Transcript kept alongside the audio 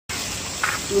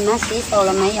你们洗手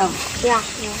了没有？对啊，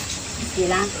洗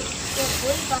啦。我不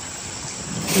会包。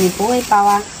你不会包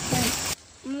啊？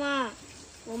妈妈，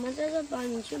我们在这包，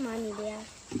你去买你的呀。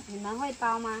你们会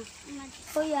包吗？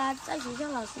会啊，在学校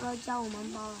老师都教我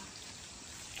们包了。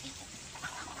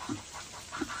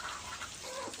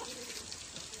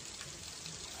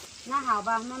那好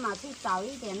吧，妈妈去找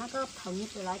一点那个藤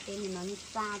子来给你们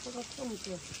扎这个粽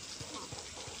子。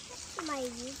买一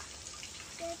些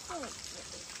粽子，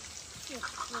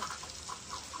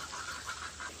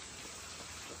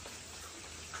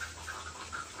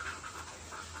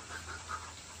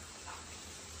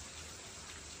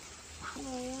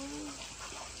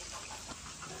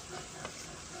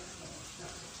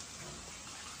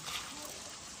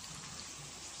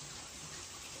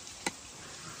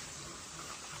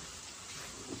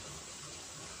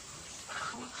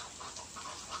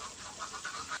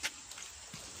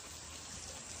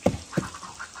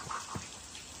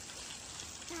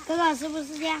哥哥是不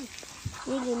是这样？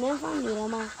你里面放米了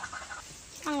吗？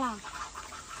放了。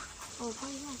我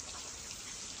看一下。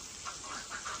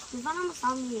你放那么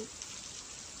少米，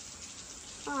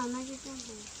放完那就这样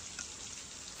子。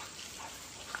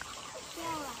掉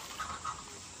了。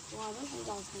哇，这很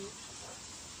早晨。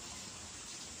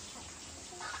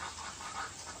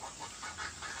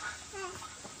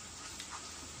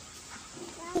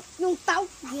用刀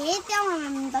截掉了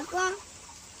你的光。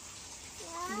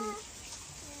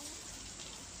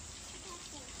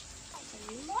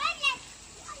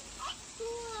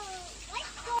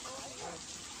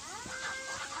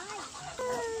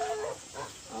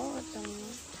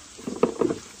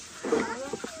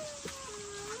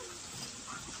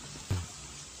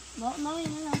哪里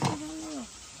能看到那个？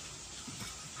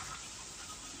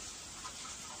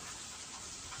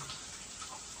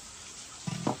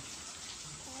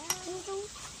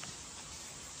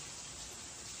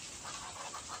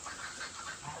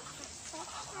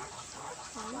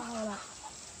好了。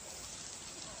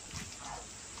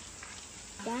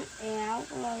L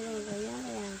rồi rồi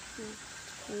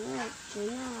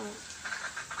là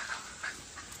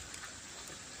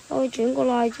tôi chuyển qua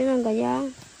lại chứ không cả giá.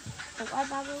 Một ai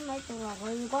ba cái mấy trường là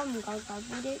không có một cậu cậu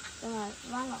bố đi, nhưng mà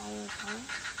bán lại rồi phải.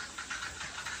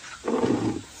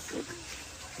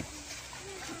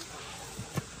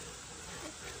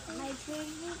 Mày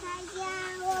chuyển đi thay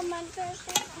gia, của mình sẽ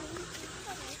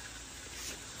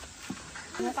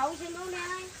你们包先弄呢，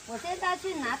我现在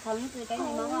去拿藤子给你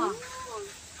们哈。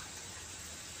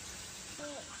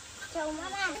走妈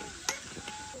妈。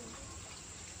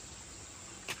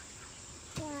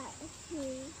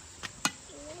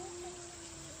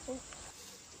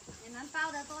你们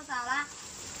包的多少啦？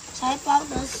才包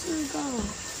的4个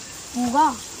，5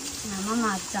个。那妈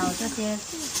妈找这些，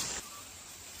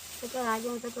这个来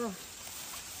用这个。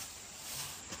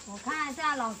我看一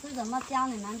下老师怎么教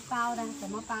你们包的，怎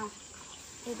么包，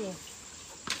弟弟，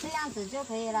这样子就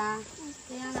可以啦。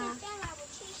这样啦。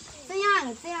这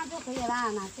样就可以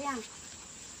啦，那这样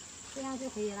就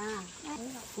可以啦。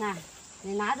那，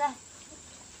你拿着。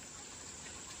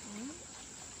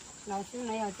老师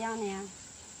没有教你啊。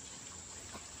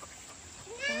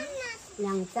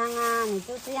2张啊，你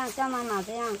就这样叫妈妈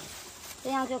这样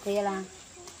就可以了，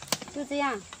就这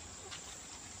样，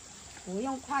不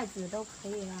用筷子都可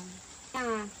以了，这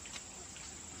样啊，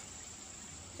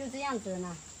就这样子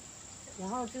呢，然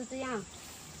后就这样。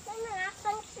妈妈拿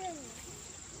绳子。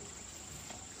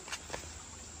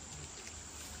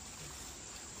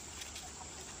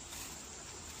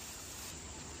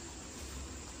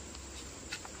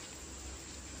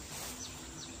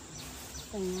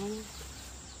等啊。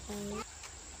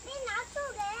你拿出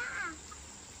来啊！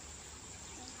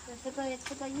这个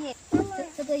叶，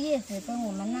这个叶子跟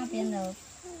我们那边的，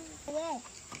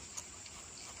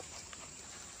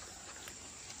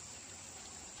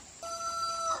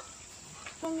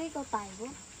跟那个摆过。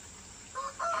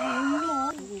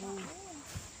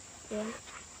给，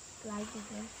来姐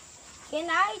姐，给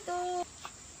哪一堆？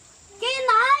给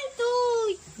哪一堆？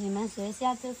你们学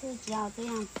校就是教这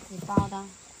样子包的。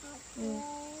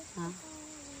啊。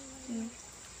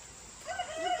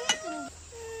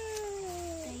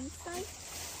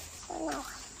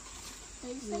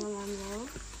你要玩我，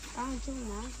当然就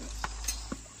拿着。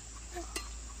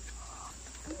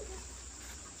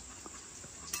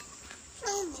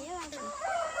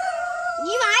你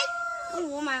买？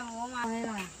我买。回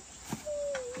来。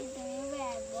你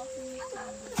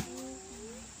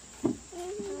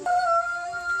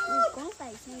光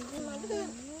摆进去吗？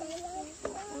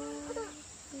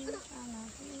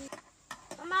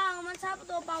妈妈，我们差不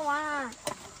多包完了。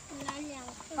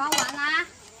包完啦？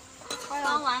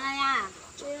包完了呀。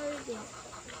最后一点。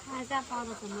看一下包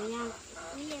的怎么样？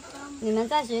你也包吗？你们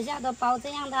在学校都包这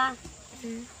样的啊？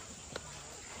嗯。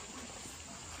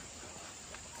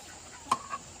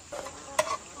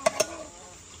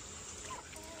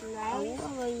来一个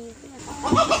和一个。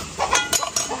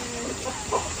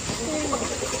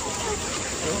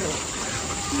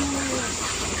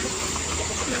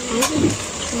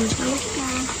检查一下，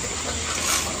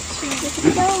是这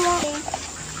个肉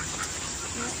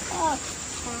哦。2、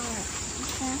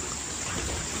3、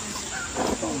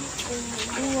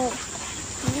5、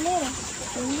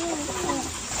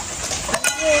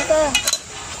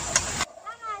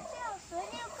16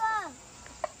个。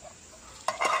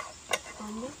妈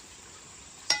妈，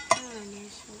这有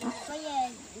16个。我也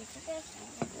你这个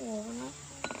我呢？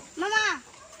妈妈，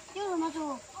用什么数？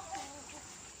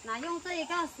那用这一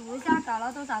个数一下，搞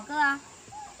了多少个啊？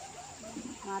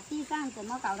地上怎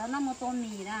么搞了那么多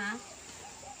米的啊？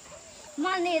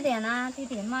慢一点啊，弟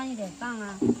弟，慢一点放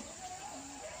啊。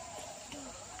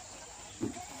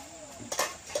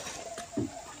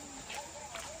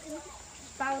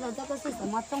包的这个是什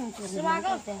么粽子？18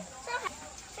个。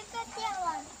这个掉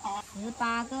了。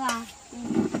18个啊。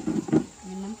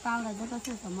你们包的这个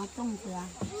是什么粽子啊？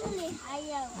这里还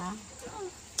有。啊？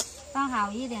放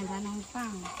好一点才能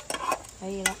放。可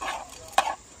以了。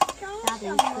装什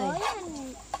么呀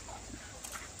你？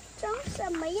装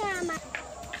什么呀妈？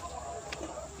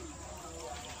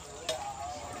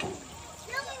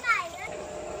弄奶了。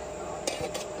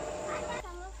什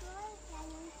么时候才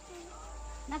能吃？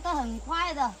那个很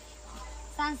快的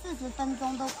，30、40分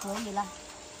钟都可以了，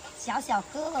小小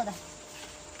个的。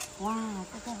哇，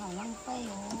这个好浪费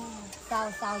哦，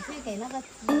少去给那个鸡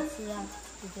吃啊，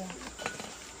姐姐。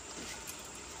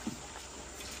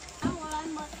我来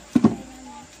摸。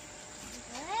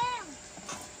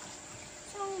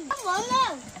完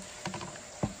了，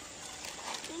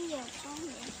真有聪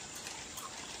明。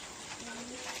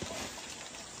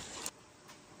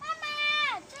妈妈，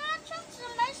这个粽子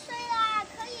没水了，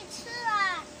可以吃了。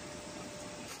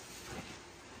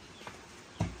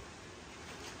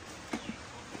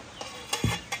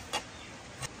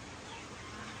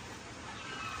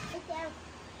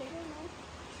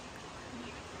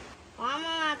哇，妈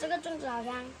妈，这个粽子好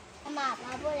香。妈妈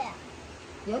包不了。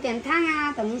有点烫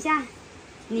啊，等一下，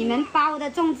你们包的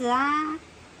粽子啊？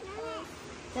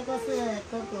这个是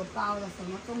哥哥包的什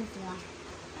么粽子啊？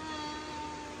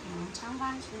长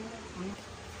方形的。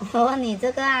哦，你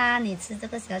这个啊，你吃这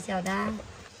个小小的啊？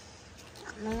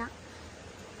没有。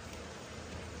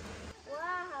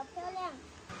哇，好漂亮。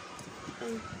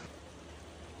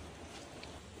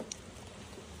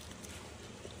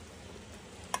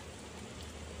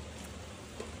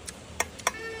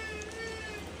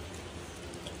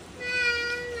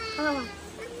看吗？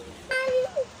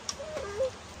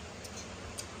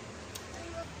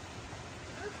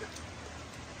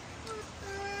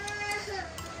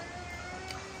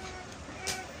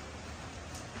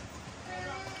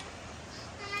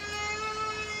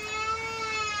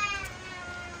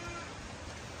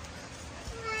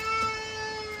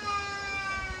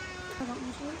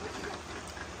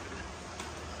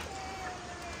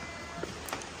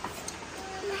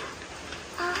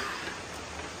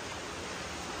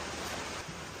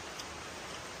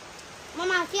妈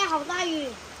妈，现在好大雨。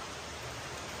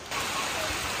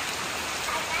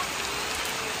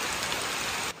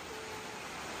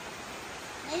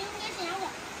来用这小的，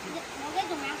我这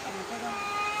种拿手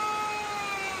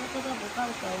这个不够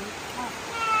熟，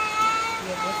也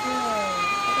不是，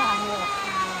这个还没有开。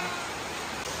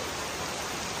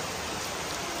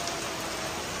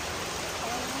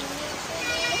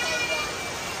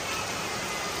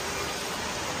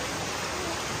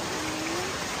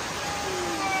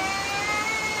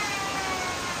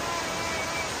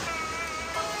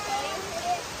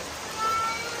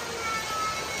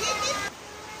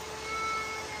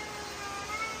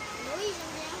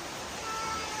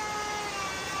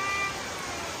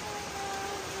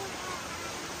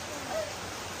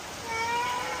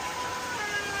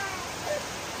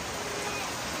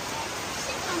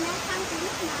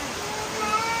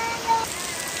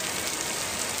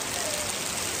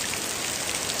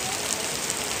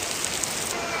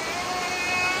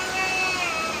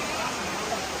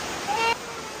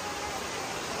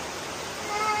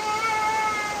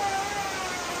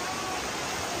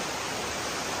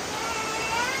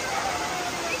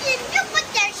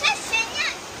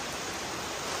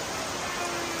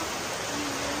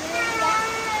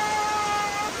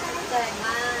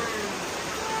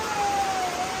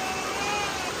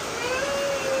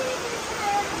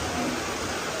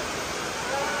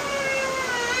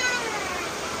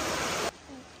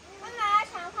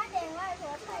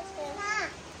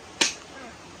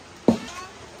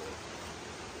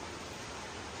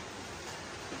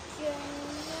卷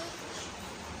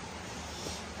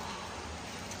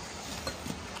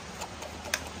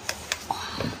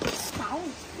Cậu,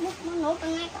 nó nổ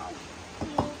căng ngay cậu.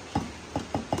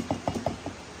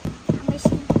 mày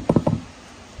xin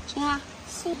Chưa ha?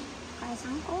 xin Cài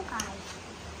sẵn cố cài.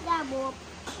 ra buộc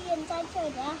hiện ra chơi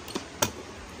đã.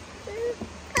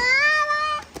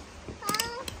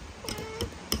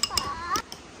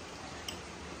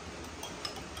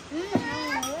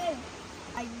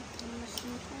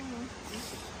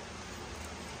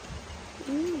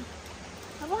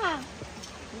 Không có hả?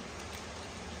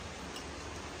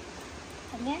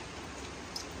 Thật nhé.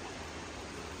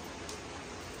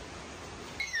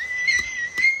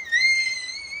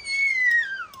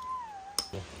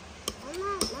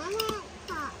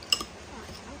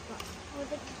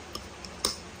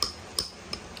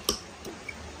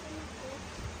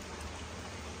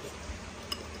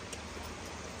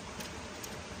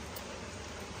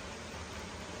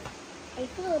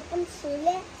 이거 좀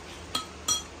쓸래?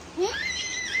 응?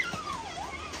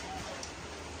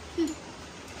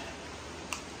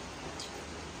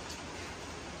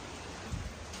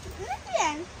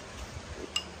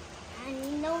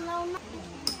 아니, no.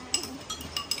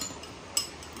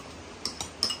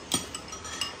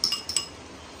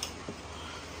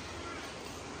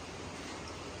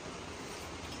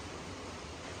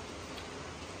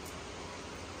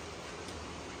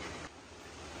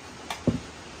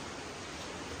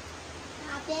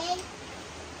 Đi.